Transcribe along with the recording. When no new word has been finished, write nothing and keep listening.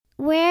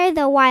Where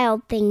the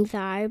Wild Things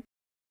Are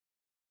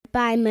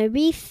by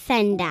Maurice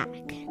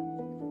Sendak.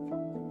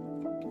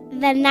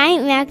 The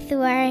night Max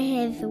wore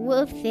his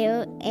wolf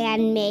suit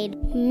and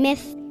made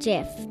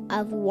mischief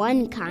of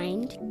one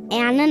kind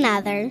and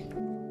another.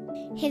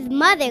 His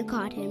mother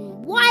called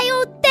him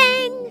Wild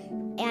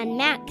Thing, and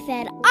Max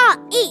said, "I'll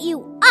eat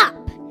you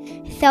up."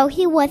 So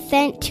he was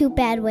sent to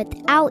bed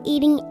without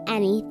eating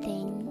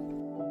anything.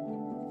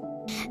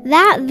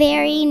 That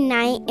very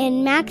night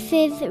in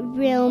Max's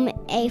room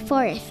a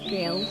forest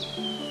grew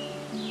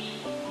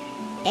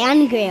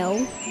and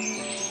grew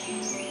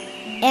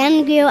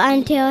and grew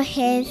until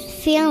his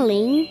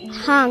ceiling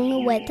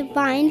hung with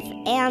vines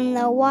and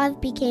the walls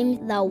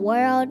became the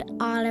world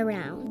all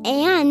around.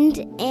 And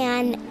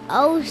an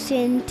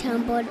ocean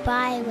tumbled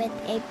by with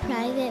a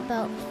private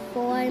boat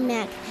for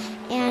Max,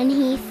 and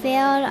he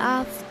sailed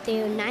off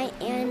through night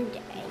and day,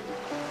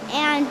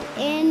 and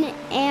in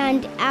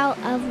and out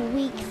of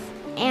weeks,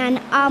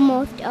 and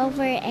almost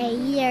over a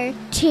year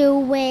to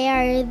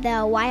where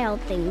the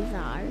wild things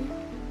are.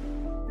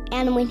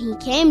 And when he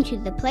came to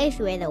the place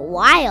where the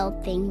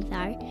wild things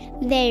are,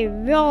 they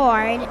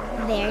roared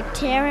their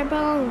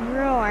terrible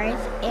roars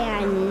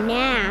and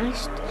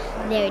gnashed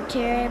their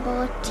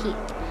terrible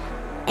teeth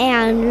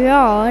and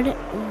rolled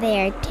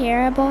their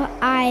terrible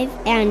eyes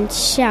and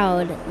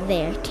showed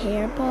their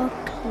terrible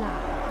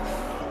claws.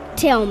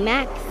 Till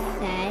Max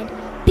said,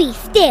 "Be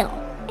still,"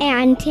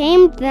 and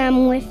tamed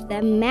them with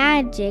the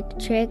magic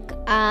trick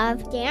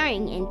of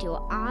staring into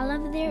all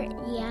of their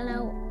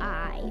yellow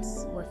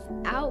eyes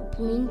without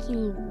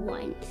blinking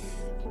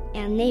once.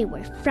 And they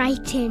were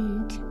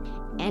frightened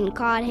and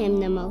called him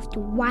the most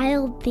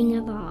wild thing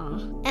of all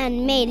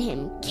and made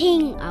him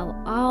king of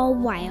all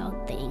wild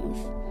things.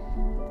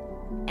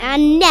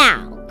 "And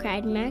now,"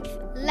 cried Max,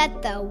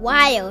 "let the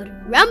wild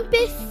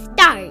rumpus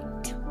start."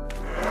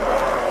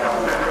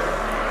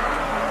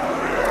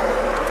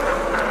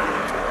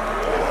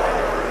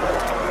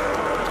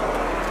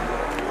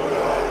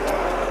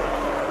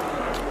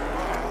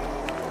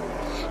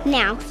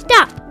 "Now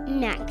stop,"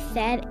 Max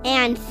said,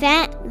 and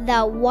sent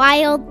the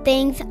wild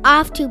things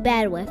off to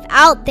bed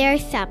without their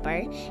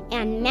supper.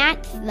 And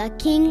Max, the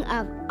king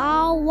of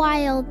all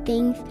wild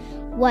things,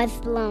 was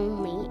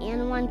lonely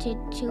and wanted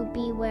to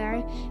be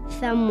where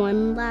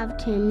someone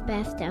loved him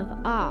best of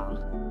all.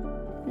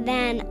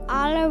 Then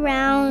all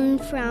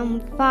around from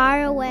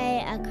far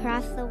away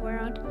across the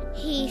world,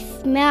 he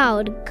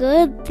smelled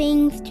good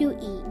things to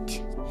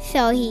eat.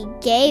 So he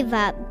gave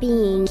up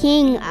being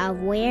king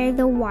of where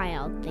the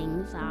wild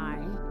things are.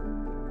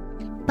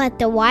 But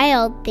the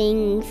wild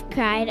things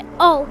cried,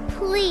 "Oh,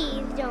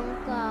 please don't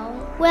go.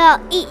 We'll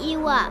eat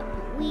you up.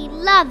 We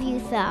love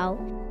you so."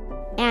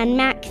 And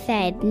Max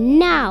said,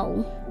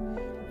 "No."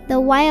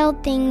 The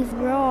wild things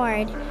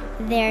roared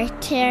their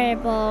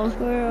terrible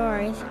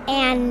roars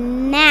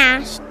and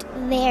gnashed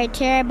their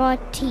terrible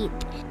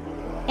teeth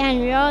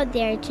and rolled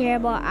their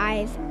terrible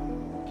eyes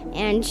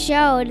and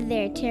showed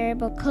their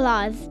terrible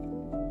claws.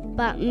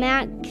 But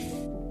Max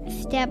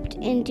stepped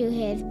into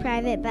his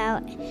private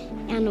boat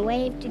and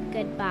waved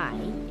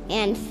goodbye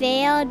and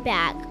sailed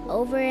back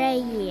over a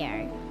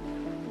year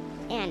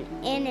and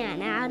in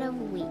and out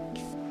of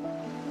weeks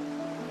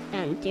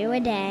and through a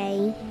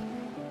day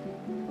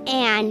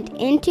and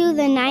into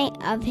the night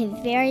of his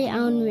very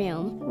own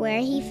room, where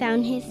he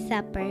found his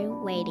supper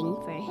waiting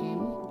for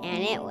him,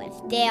 and it was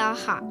still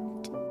hot.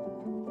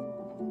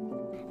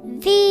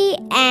 The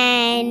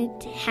end.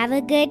 Have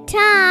a good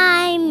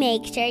time.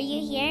 Make sure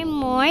you hear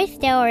more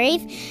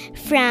stories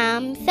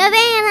from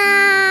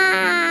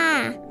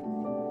Savannah.